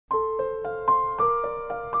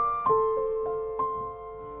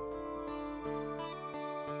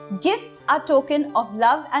Gifts are token of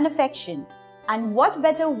love and affection. And what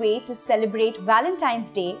better way to celebrate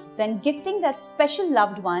Valentine's Day than gifting that special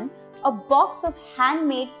loved one a box of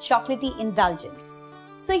handmade chocolatey indulgence.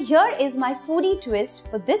 So here is my foodie twist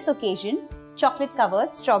for this occasion, chocolate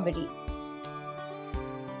covered strawberries.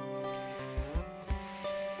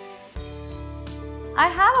 I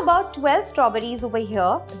have about 12 strawberries over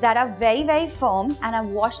here that are very firm, and I've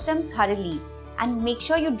washed them thoroughly. And make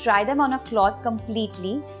sure you dry them on a cloth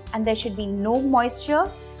completely, and there should be no moisture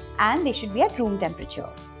and they should be at room temperature.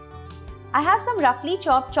 I have some roughly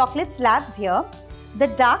chopped chocolate slabs here, the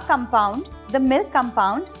dark compound, the milk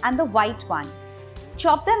compound and the white one.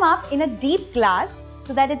 Chop them up in a deep glass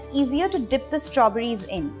so that it's easier to dip the strawberries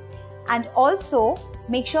in. And also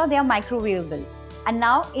make sure they are microwavable. And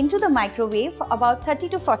now into the microwave for about 30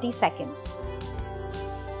 to 40 seconds.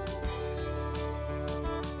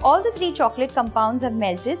 All the 3 chocolate compounds have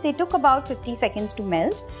melted. They took about 50 seconds to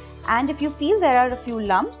melt. And if you feel there are a few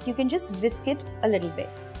lumps, you can just whisk it a little bit.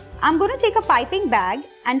 I'm going to take a piping bag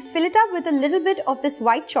and fill it up with a little bit of this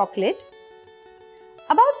white chocolate.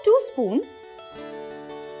 About 2 spoons.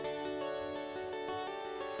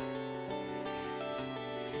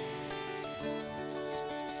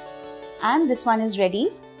 And this one is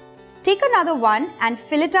ready. Take another one and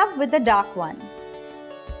fill it up with the dark one.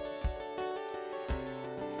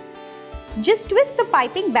 Just twist the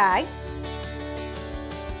piping bag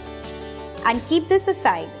and keep this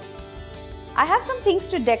aside. I have some things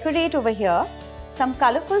to decorate over here. Some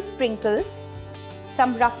colorful sprinkles,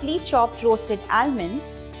 some roughly chopped roasted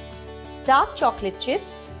almonds, dark chocolate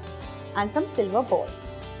chips and some silver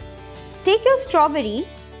balls. Take your strawberry,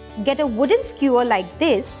 get a wooden skewer like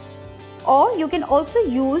this, or you can also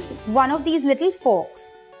use one of these little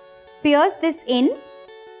forks. Pierce this in.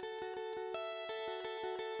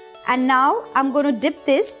 And now I'm going to dip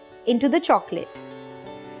this into the chocolate.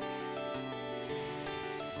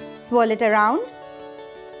 Swirl it around.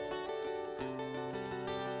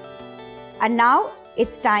 And now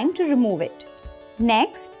it's time to remove it.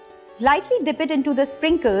 Next, lightly dip it into the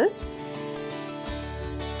sprinkles.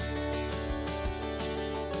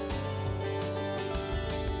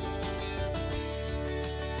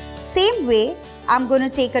 Same way, I'm going to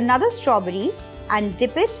take another strawberry and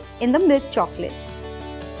dip it in the milk chocolate.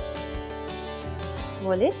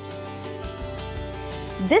 Swirl it.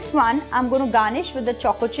 This one I'm going to garnish with the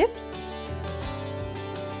choco chips.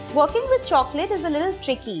 Working with chocolate is a little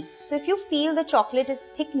tricky, so if you feel the chocolate is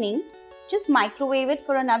thickening, just microwave it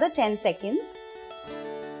for another 10 seconds.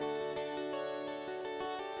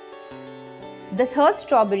 The third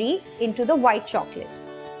strawberry into the white chocolate.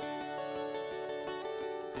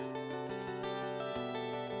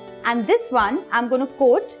 And this one I'm going to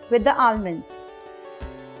coat with the almonds.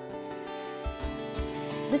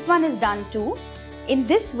 This one is done too. In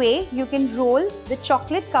this way, you can roll the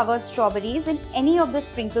chocolate covered strawberries in any of the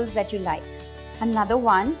sprinkles that you like. Another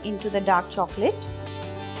one into the dark chocolate.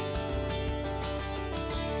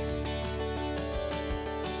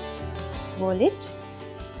 Swirl it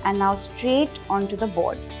and now straight onto the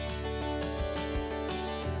board.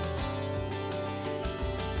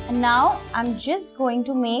 And now I'm just going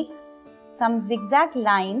to make some zigzag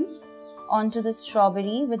lines onto the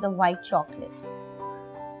strawberry with the white chocolate.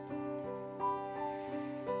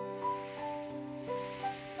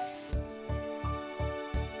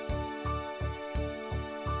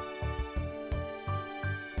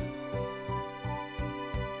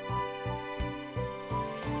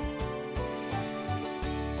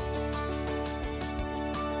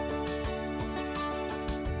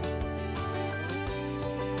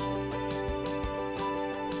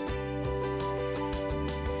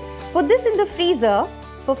 Put this in the freezer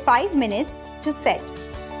for 5 minutes to set.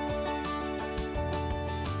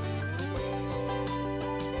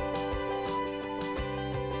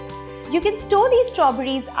 You can store these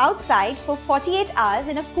strawberries outside for 48 hours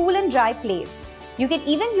in a cool and dry place. You can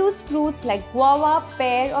even use fruits like guava,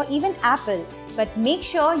 pear or even apple, but make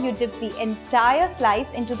sure you dip the entire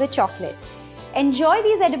slice into the chocolate. Enjoy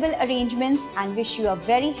these edible arrangements and wish you a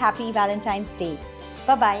very happy Valentine's Day.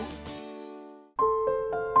 Bye-bye.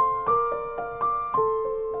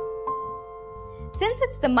 Since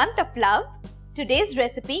it's the month of love, today's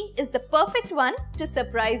recipe is the perfect one to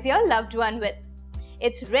surprise your loved one with.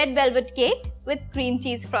 It's red velvet cake with cream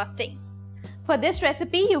cheese frosting. For this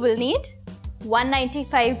recipe, you will need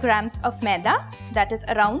 195 grams of maida, that is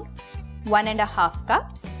around 1.5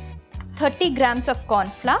 cups, 30 grams of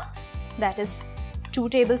corn flour, that is 2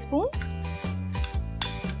 tablespoons,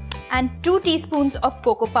 and 2 teaspoons of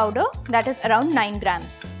cocoa powder, that is around 9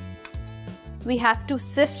 grams. We have to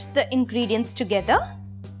sift the ingredients together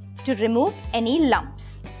to remove any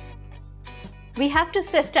lumps. We have to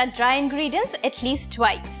sift our dry ingredients at least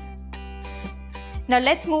twice. Now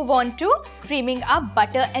let's move on to creaming our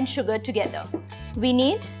butter and sugar together. We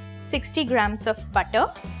need 60 grams of butter,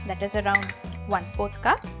 that is around 1/4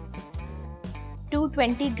 cup.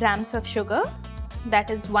 220 grams of sugar, that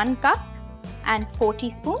is 1 cup and 4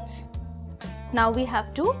 teaspoons. Now we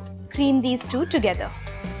have to cream these two together.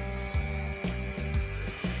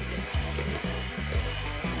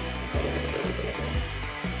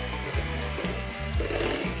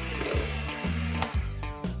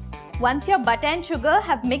 Once your butter and sugar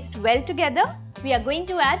have mixed well together, we are going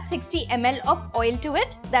to add 60 ml of oil to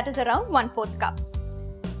it, that is around 1/4 cup.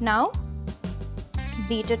 Now,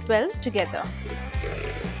 beat it well together.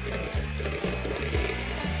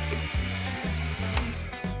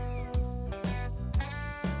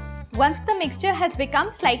 Once the mixture has become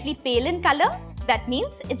slightly pale in color, that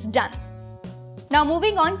means it's done. Now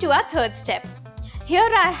moving on to our third step. Here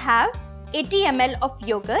I have 80 ml of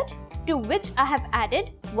yogurt, to which I have added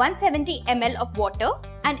 170 ml of water,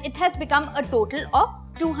 and it has become a total of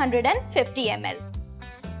 250 ml.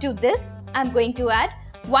 To this, I'm going to add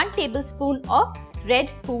 1 tablespoon of red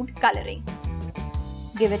food coloring.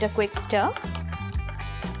 Give it a quick stir.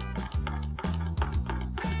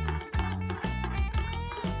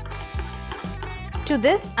 To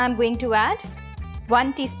this, I'm going to add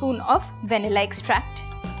 1 teaspoon of vanilla extract.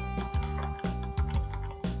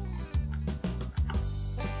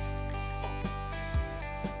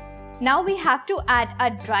 Now we have to add our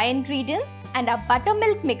dry ingredients and our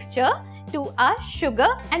buttermilk mixture to our sugar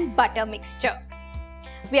and butter mixture.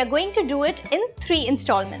 We are going to do it in 3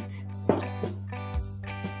 installments.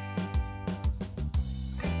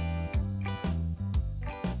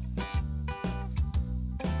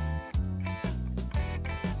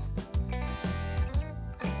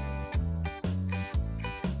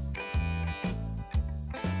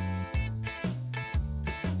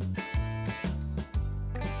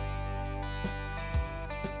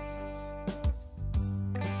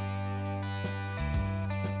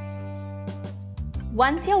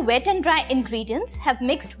 Once your wet and dry ingredients have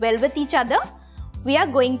mixed well with each other, we are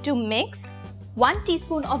going to mix 1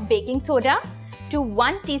 teaspoon of baking soda to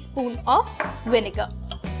 1 teaspoon of vinegar.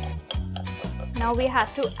 Now we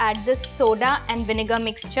have to add this soda and vinegar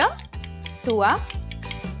mixture to our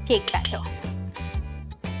cake batter.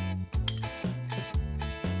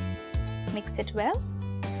 Mix it well.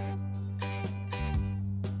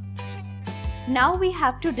 Now we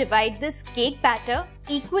have to divide this cake batter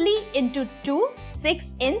equally into 2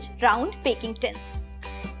 6-inch round baking tins.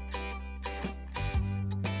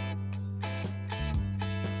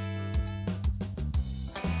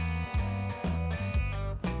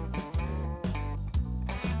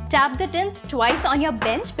 Tap the tins twice on your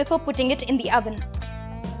bench before putting it in the oven.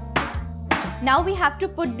 Now we have to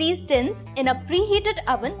put these tins in a preheated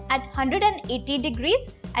oven at 180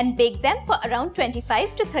 degrees and bake them for around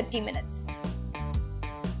 25 to 30 minutes.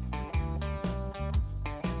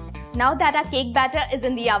 Now that our cake batter is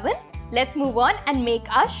in the oven, let's move on and make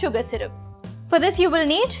our sugar syrup. For this you will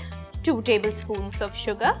need 2 tablespoons of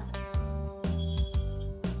sugar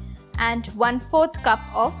and 1/4 cup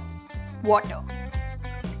of water.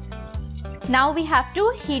 Now we have to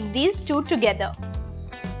heat these two together.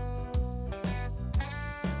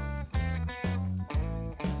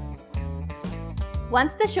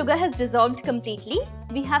 Once the sugar has dissolved completely,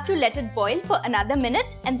 we have to let it boil for another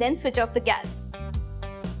minute and then switch off the gas.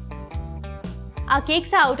 Our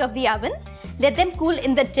cakes are out of the oven. Let them cool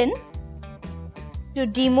in the tin. To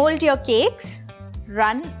demold your cakes,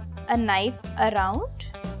 run a knife around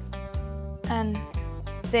and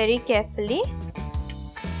very carefully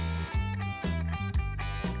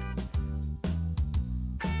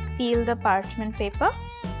peel the parchment paper.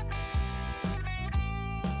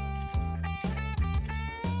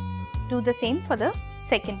 Do the same for the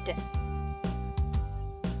second tin.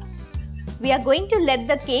 We are going to let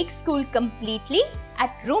the cakes cool completely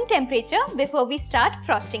at room temperature before we start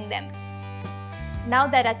frosting them. Now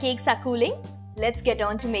that our cakes are cooling, let's get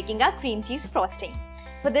on to making our cream cheese frosting.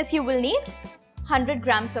 For this you will need 100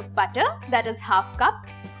 grams of butter, that is ½ cup.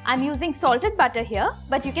 I'm using salted butter here,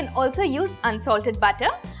 but you can also use unsalted butter,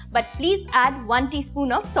 but please add 1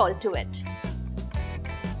 teaspoon of salt to it.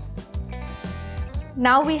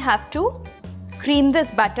 Now we have to cream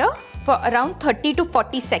this butter for around 30 to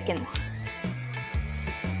 40 seconds.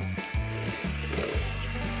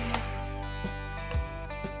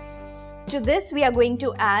 To this we are going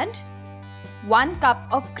to add 1 cup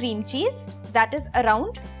of cream cheese, that is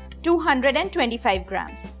around 225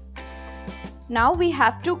 grams. Now we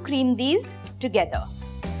have to cream these together.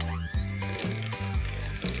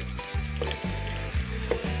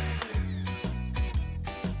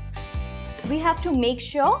 we have to make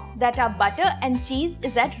sure that our butter and cheese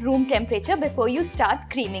is at room temperature before you start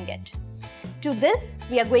creaming it. To this,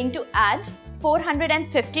 we are going to add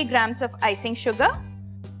 450 grams of icing sugar.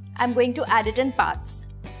 I'm going to add it in parts.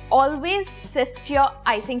 Always sift your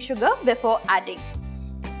icing sugar before adding.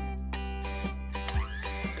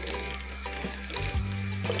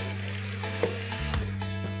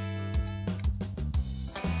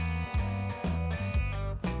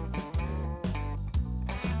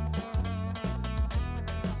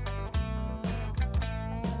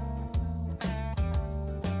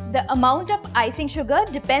 The amount of icing sugar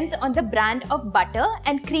depends on the brand of butter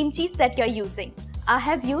and cream cheese that you're using. I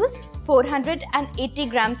have used 480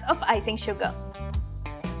 grams of icing sugar.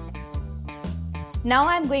 Now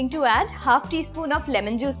I'm going to add half teaspoon of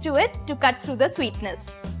lemon juice to it to cut through the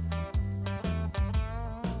sweetness.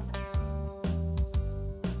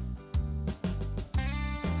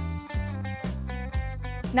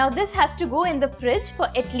 Now this has to go in the fridge for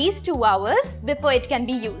at least 2 hours before it can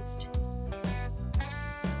be used.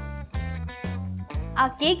 Our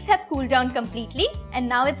cakes have cooled down completely and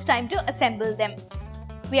now it's time to assemble them.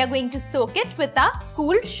 We are going to soak it with our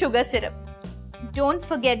cooled sugar syrup. Don't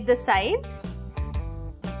forget the sides.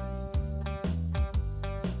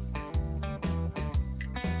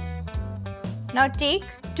 Now take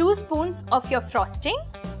 2 spoons of your frosting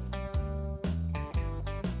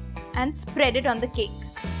and spread it on the cake.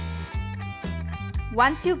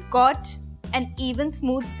 Once you've got an even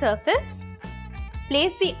smooth surface,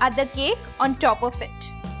 place the other cake on top of it.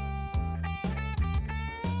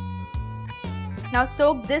 Now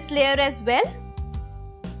soak this layer as well,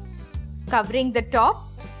 covering the top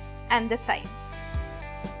and the sides.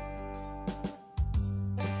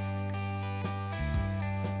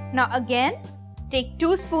 Now again, take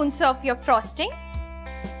 2 spoons of your frosting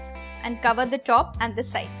and cover the top and the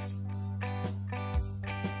sides.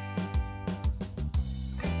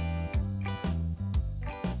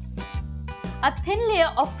 A thin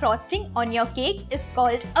layer of frosting on your cake is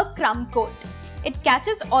called a crumb coat. It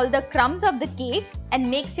catches all the crumbs of the cake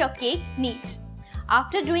and makes your cake neat.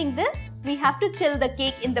 After doing this, we have to chill the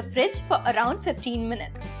cake in the fridge for around 15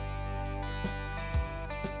 minutes.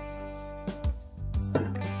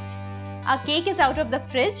 Our cake is out of the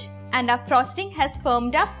fridge and our frosting has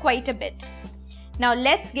firmed up quite a bit. Now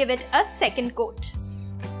let's give it a second coat.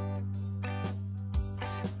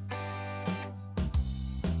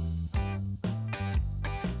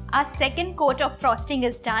 Our second coat of frosting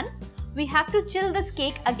is done. We have to chill this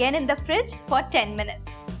cake again in the fridge for 10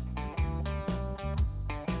 minutes.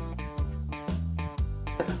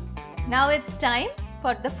 Now it's time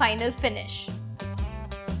for the final finish.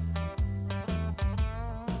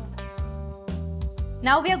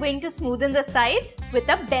 Now we are going to smoothen the sides with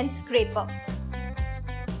a bench scraper.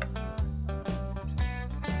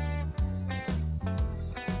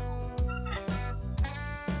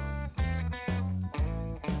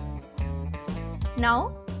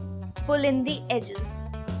 Now pull in the edges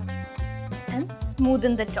and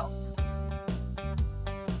smoothen the top.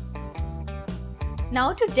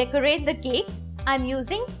 Now to decorate the cake, I'm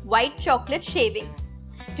using white chocolate shavings.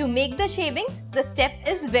 To make the shavings, the step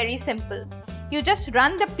is very simple. You just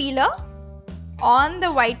run the peeler on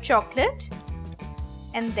the white chocolate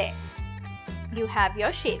and there you have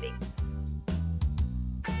your shavings.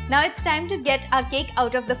 Now it's time to get our cake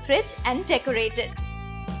out of the fridge and decorate it.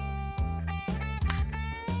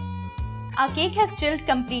 Our cake has chilled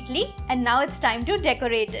completely and now it's time to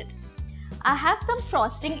decorate it. I have some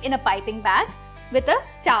frosting in a piping bag with a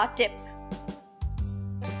star tip.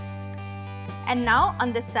 And now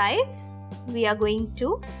on the sides, we are going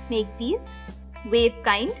to make these wave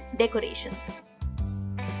kind decoration.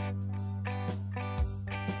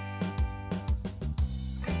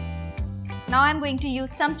 Now I'm going to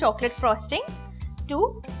use some chocolate frostings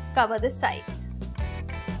to cover the sides.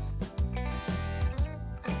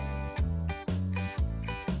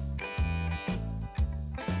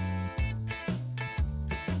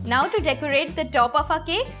 Now to decorate the top of our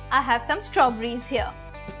cake, I have some strawberries here.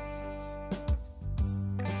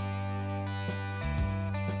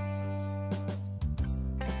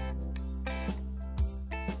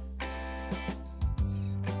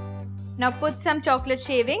 Now put some chocolate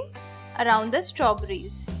shavings around the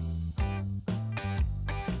strawberries.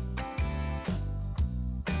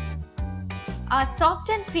 Our soft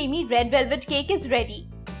and creamy red velvet cake is ready.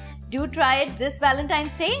 Do try it this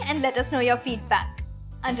Valentine's Day and let us know your feedback.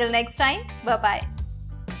 Until next time, bye-bye.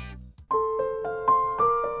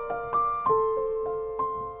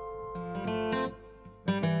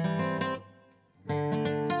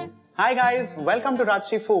 Hi guys, welcome to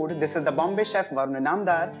Rajshri Food. This is the Bombay chef Varun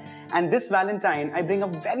Inamdar And this Valentine, I bring a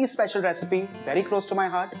very special recipe, very close to my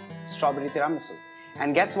heart, strawberry tiramisu.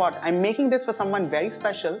 And guess what? I'm making this for someone very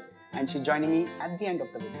special, and she's joining me at the end of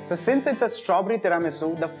the video. So since it's a strawberry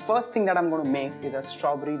tiramisu, the first thing that I'm going to make is a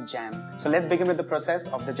strawberry jam. So let's begin with the process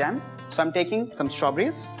of the jam. So I'm taking some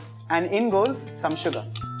strawberries, and in goes some sugar.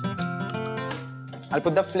 I'll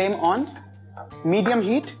put the flame on medium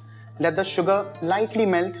heat. Let the sugar lightly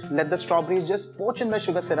melt. Let the strawberries just poach in the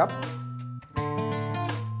sugar syrup.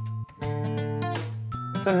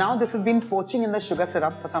 So now this has been poaching in the sugar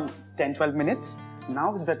syrup for some 10-12 minutes.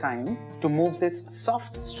 Now is the time to move this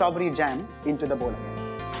soft strawberry jam into the bowl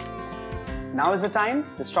again. Now is the time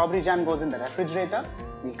the strawberry jam goes in the refrigerator.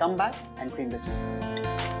 We'll come back and cream the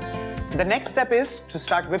cheese. The next step is to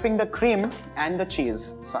start whipping the cream and the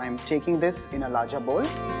cheese. So I'm taking this in a larger bowl.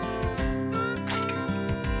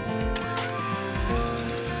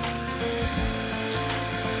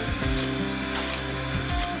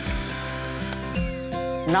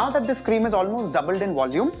 Now that this cream is almost doubled in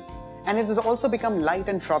volume and it has also become light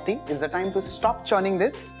and frothy, is the time to stop churning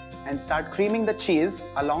this and start creaming the cheese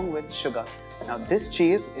along with sugar. Now this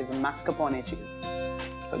cheese is mascarpone cheese.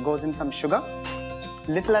 So it goes in some sugar,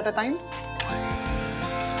 little at a time.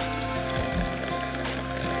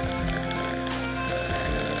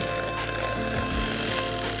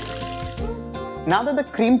 Now that the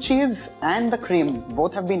cream cheese and the cream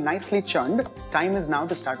both have been nicely churned, time is now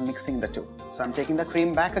to start mixing the two. So I'm taking the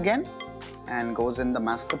cream back again and goes in the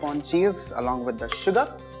mascarpone cheese along with the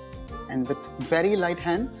sugar, and with very light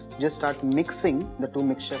hands just start mixing the two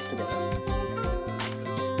mixtures together.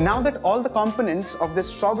 Now that all the components of this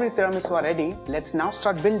strawberry tiramisu are ready, let's now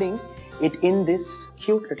start building it in this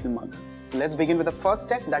cute little mug. So let's begin with the first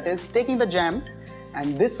step, that is taking the jam,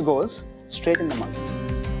 and this goes straight in the mug.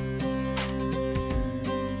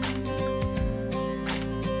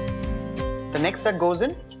 The next that goes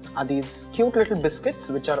in are these cute little biscuits,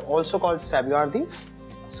 which are also called savyardis.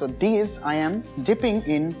 So these I am dipping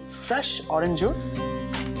in fresh orange juice.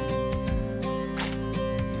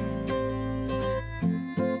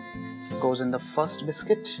 Goes in the first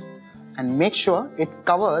biscuit, and make sure it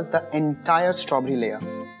covers the entire strawberry layer.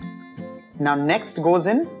 Now next goes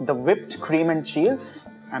in the whipped cream and cheese.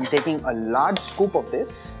 I'm taking a large scoop of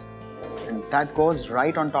this, and that goes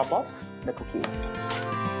right on top of the cookies.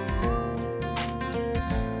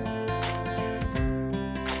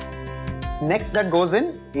 Next that goes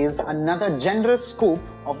in is another generous scoop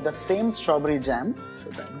of the same strawberry jam. So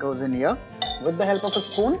that goes in here. With the help of a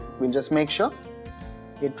spoon, we'll just make sure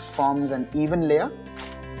it forms an even layer.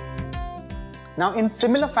 Now in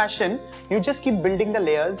similar fashion, you just keep building the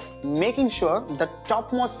layers, making sure the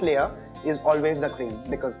topmost layer is always the cream,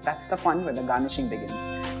 because that's the fun where the garnishing begins.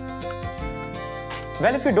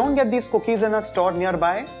 Well, if you don't get these cookies in a store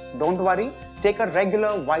nearby, don't worry. Take a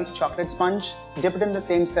regular white chocolate sponge, dip it in the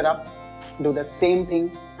same syrup, do the same thing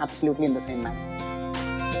absolutely in the same manner.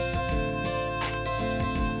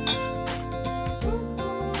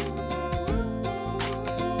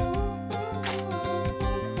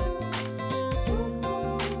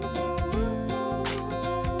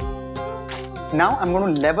 Now I'm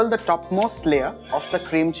going to level the topmost layer of the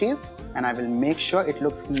cream cheese, and I will make sure it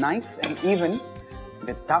looks nice and even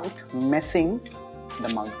without messing the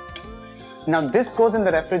mug. Now this goes in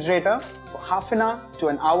the refrigerator for half an hour to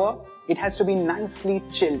an hour. It has to be nicely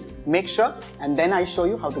chilled. Make sure, and then I show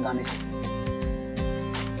you how to garnish it.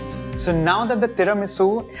 So now that the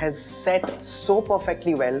tiramisu has set so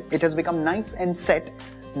perfectly well, it has become nice and set.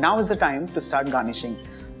 Now is the time to start garnishing.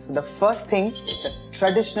 So the first thing, the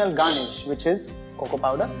traditional garnish, which is cocoa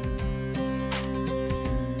powder.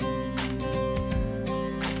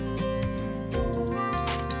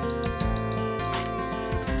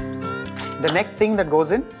 The next thing that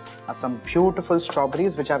goes in are some beautiful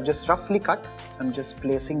strawberries, which I've just roughly cut. So I'm just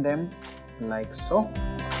placing them like so.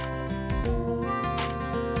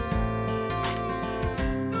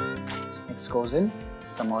 Next goes in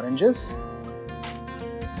some oranges.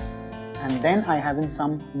 And then I have in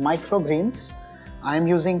some microgreens. I'm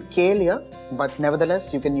using kale here, but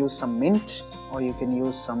nevertheless you can use some mint, or you can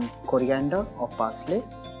use some coriander or parsley.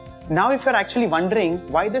 Now if you're actually wondering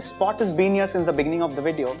why this spot has been here since the beginning of the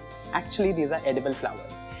video, actually these are edible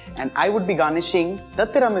flowers. And I would be garnishing the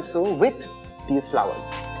tiramisu with these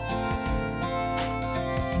flowers.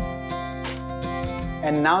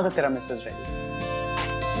 And now the tiramisu is ready.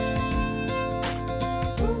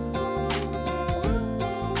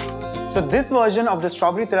 So this version of the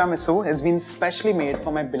strawberry tiramisu has been specially made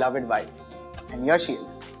for my beloved wife. And here she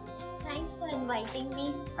is. Thanks for inviting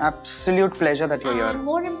me. Absolute pleasure that you're here. And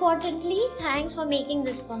more importantly, thanks for making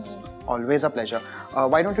this for me. Always a pleasure.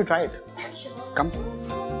 Why don't you try it? Sure. Come.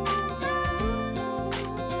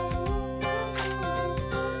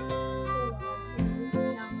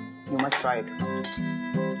 must try it.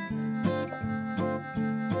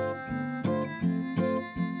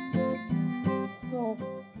 Oh.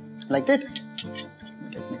 Liked it?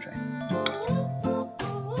 Let me try.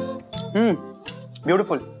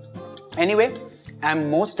 Beautiful. Anyway,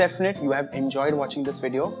 I'm most definite you have enjoyed watching this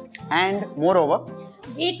video, and moreover,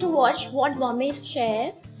 Wait to watch what Bombay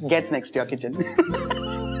Chef gets next to your kitchen.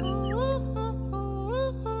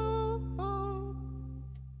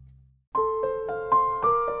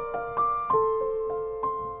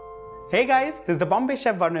 Hey guys, this is the Bombay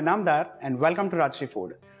Chef Varun Inamdar and welcome to Rajshri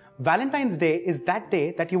Food. Valentine's Day is that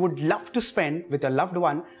day that you would love to spend with your loved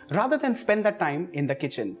one rather than spend that time in the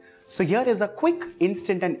kitchen. So here is a quick,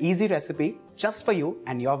 instant and easy recipe just for you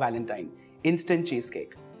and your Valentine. Instant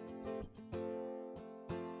cheesecake.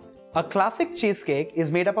 A classic cheesecake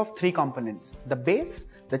is made up of three components: the base,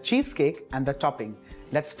 the cheesecake and the topping.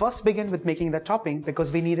 Let's first begin with making the topping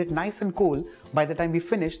because we need it nice and cool by the time we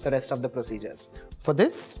finish the rest of the procedures. For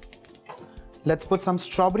this, let's put some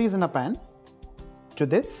strawberries in a pan. To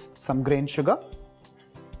this, some grain sugar.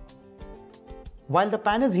 While the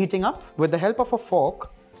pan is heating up, with the help of a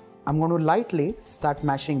fork, I'm going to lightly start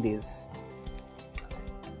mashing these.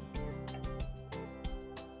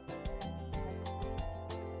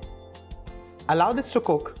 Allow this to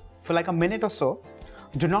cook for like a minute or so.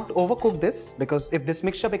 Do not overcook this because if this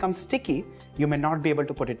mixture becomes sticky, you may not be able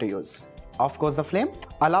to put it to use. Off goes the flame.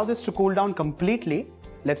 Allow this to cool down completely.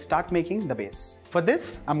 Let's start making the base. For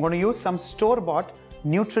this, I'm going to use some store-bought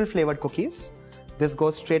neutral flavored cookies. This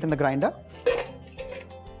goes straight in the grinder.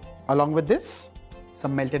 Along with this,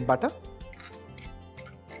 some melted butter.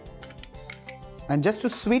 And just to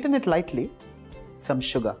sweeten it lightly, some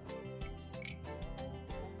sugar.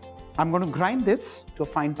 I'm going to grind this to a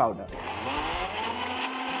fine powder.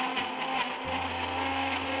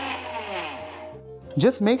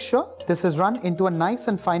 Just make sure this is run into a nice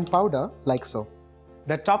and fine powder like so.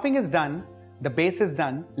 The topping is done, the base is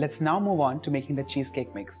done. Let's now move on to making the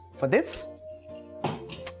cheesecake mix. For this,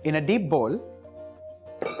 in a deep bowl,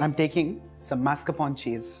 I'm taking some mascarpone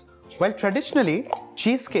cheese. Well, traditionally,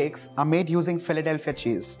 cheesecakes are made using Philadelphia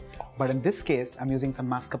cheese, but in this case, I'm using some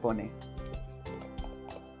mascarpone.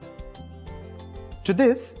 To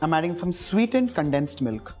this, I'm adding some sweetened condensed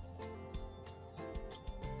milk.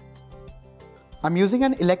 I'm using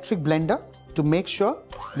an electric blender to make sure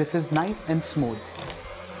this is nice and smooth.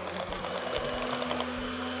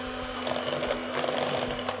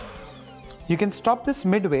 You can stop this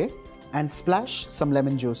midway and splash some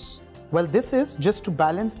lemon juice. Well, this is just to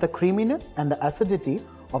balance the creaminess and the acidity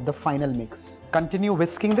of the final mix. Continue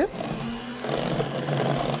whisking this.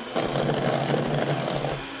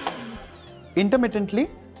 Intermittently,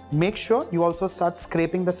 make sure you also start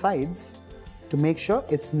scraping the sides to make sure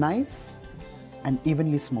it's nice and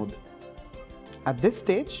evenly smooth. At this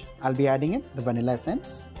stage, I'll be adding in the vanilla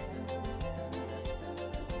essence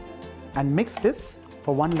and mix this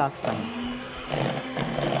for one last time.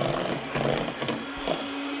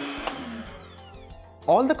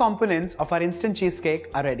 All the components of our instant cheesecake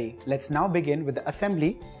are ready. Let's now begin with the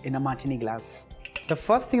assembly in a martini glass. The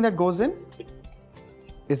first thing that goes in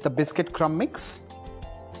is the biscuit crumb mix.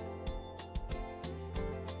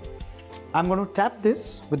 I'm going to tap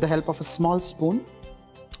this with the help of a small spoon.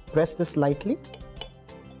 Press this lightly.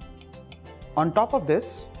 On top of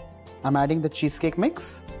this, I'm adding the cheesecake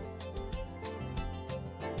mix.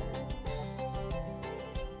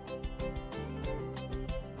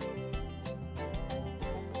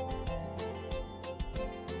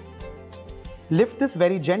 Lift this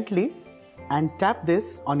very gently and tap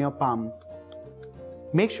this on your palm.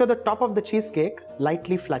 Make sure the top of the cheesecake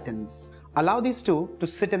lightly flattens. Allow these two to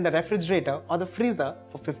sit in the refrigerator or the freezer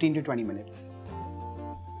for 15 to 20 minutes.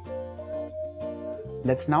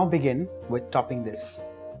 Let's now begin with topping this.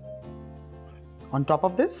 On top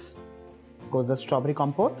of this goes the strawberry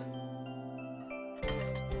compote.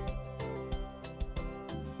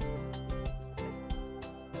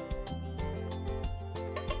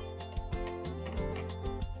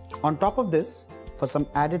 On top of this, for some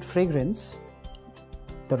added fragrance,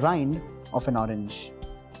 the rind of an orange.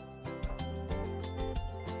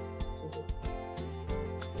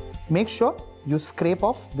 Make sure you scrape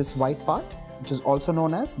off this white part, which is also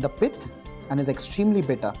known as the pith and is extremely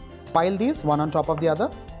bitter. Pile these one on top of the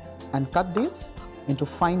other and cut these into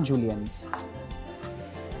fine juliennes.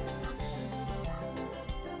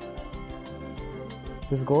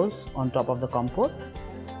 This goes on top of the compote.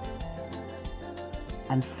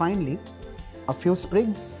 And finally, a few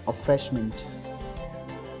sprigs of fresh mint.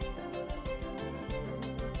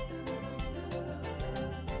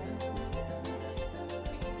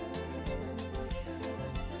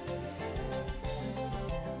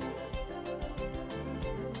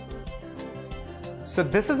 So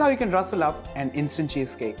this is how you can rustle up an instant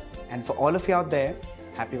cheesecake. And for all of you out there,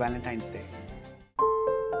 happy Valentine's Day.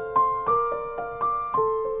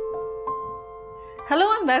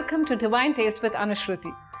 Hello and welcome to Divine Taste with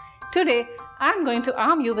Anushruti. Today, I'm going to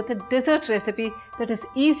arm you with a dessert recipe that is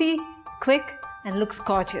easy, quick, and looks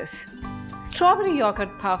gorgeous. Strawberry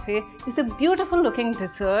yogurt parfait is a beautiful looking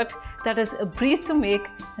dessert that is a breeze to make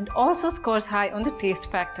and also scores high on the taste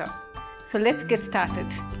factor. So let's get started.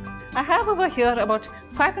 I have over here about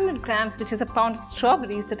 500 grams, which is a pound of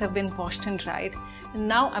strawberries that have been washed and dried. And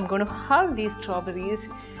now I'm going to hull these strawberries,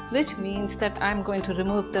 which means that I'm going to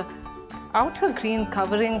remove the outer green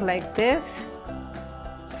covering like this.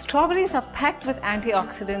 Strawberries are packed with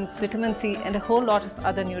antioxidants, vitamin C, and a whole lot of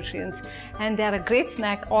other nutrients. And they are a great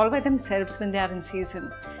snack all by themselves when they are in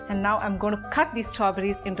season. And now I'm going to cut these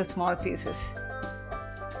strawberries into small pieces.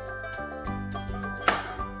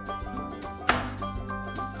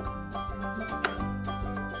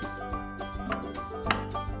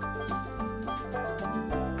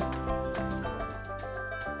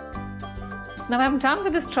 Now I'm done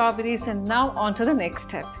with the strawberries and now on to the next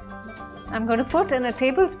step. I'm going to put in a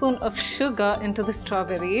tablespoon of sugar into the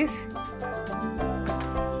strawberries.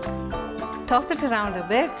 Toss it around a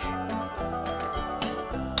bit.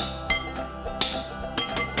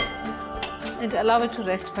 And allow it to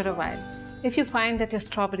rest for a while. If you find that your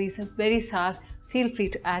strawberries are very sour, feel free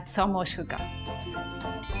to add some more sugar.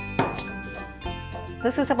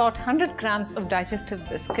 This is about 100 grams of digestive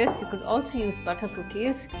biscuits. You could also use butter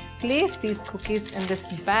cookies. Place these cookies in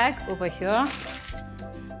this bag over here.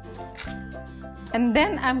 And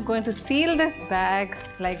then I'm going to seal this bag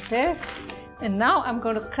like this. And now I'm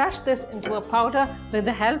going to crush this into a powder with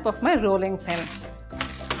the help of my rolling pin.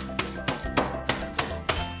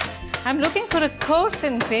 I'm looking for a coarse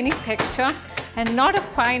and grainy texture and not a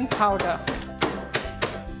fine powder.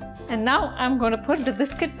 And now I'm going to put the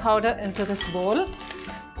biscuit powder into this bowl.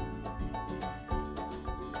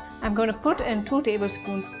 I'm going to put in 2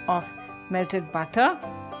 tablespoons of melted butter,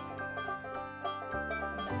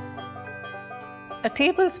 a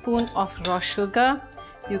tablespoon of raw sugar.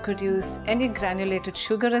 You could use any granulated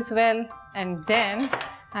sugar as well. And then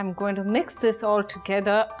I'm going to mix this all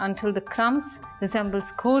together until the crumbs resemble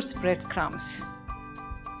coarse bread crumbs.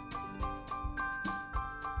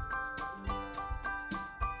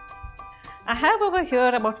 I have over here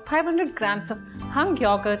about 500 grams of hung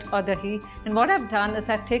yogurt or dahi, and what I've done is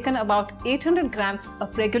I've taken about 800 grams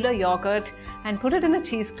of regular yogurt and put it in a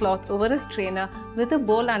cheesecloth over a strainer with a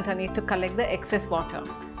bowl underneath to collect the excess water.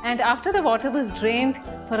 And after the water was drained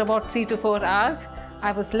for about 3 to 4 hours,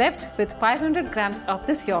 I was left with 500 grams of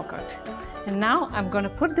this yogurt. And now I'm going to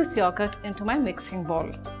put this yogurt into my mixing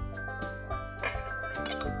bowl.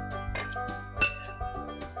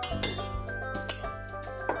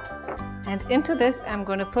 And into this, I'm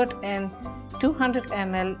going to put in 200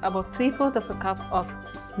 ml, about 3/4 of a cup of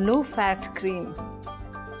low-fat cream,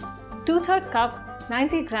 2/3 cup,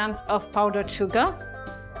 90 grams of powdered sugar,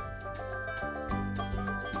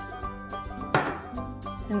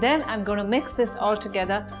 and then I'm going to mix this all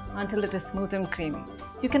together until it is smooth and creamy.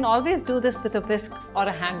 You can always do this with a whisk or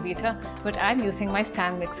a hand beater, but I'm using my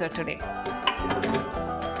stand mixer today.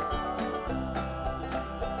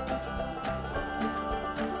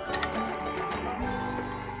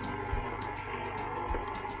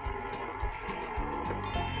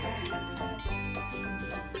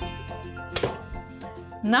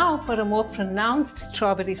 Now for a more pronounced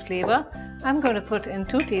strawberry flavor, I'm going to put in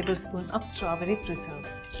 2 tablespoons of strawberry preserve.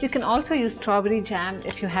 You can also use strawberry jam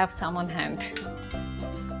if you have some on hand.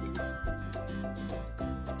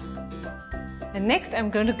 And next I'm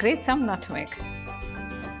going to grate some nutmeg,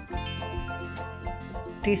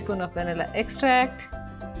 teaspoon of vanilla extract,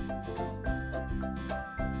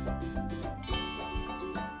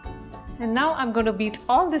 and now I'm going to beat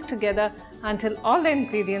all this together until all the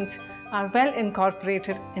ingredients are well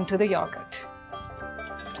incorporated into the yogurt.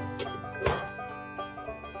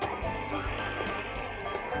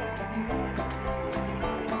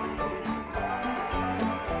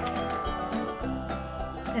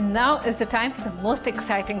 And now is the time for the most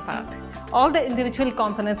exciting part. All the individual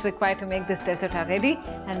components required to make this dessert are ready,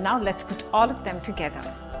 and now let's put all of them together.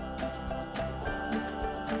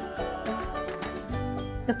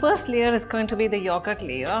 The first layer is going to be the yogurt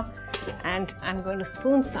layer, and I'm going to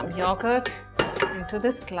spoon some yogurt into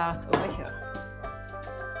this glass over here.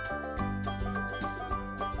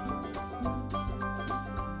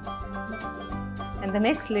 And the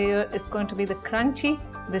next layer is going to be the crunchy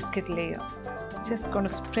biscuit layer. Just going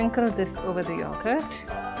to sprinkle this over the yogurt.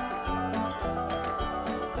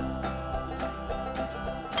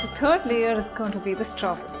 The third layer is going to be the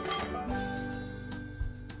strawberries.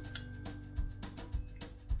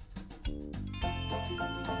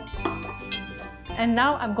 And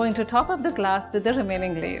now I'm going to top up the glass with the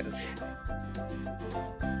remaining layers.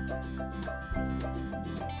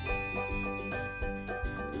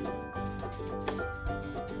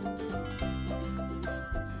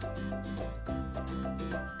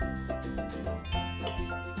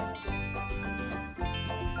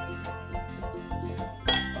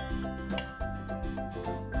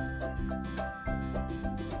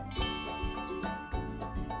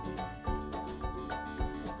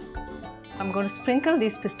 I'm going to sprinkle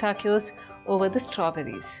these pistachios over the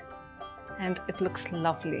strawberries, and it looks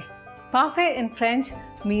lovely. Parfait in French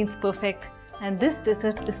means perfect, and this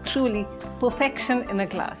dessert is truly perfection in a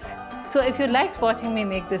glass. So if you liked watching me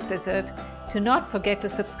make this dessert, do not forget to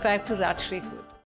subscribe to Rajshri Food.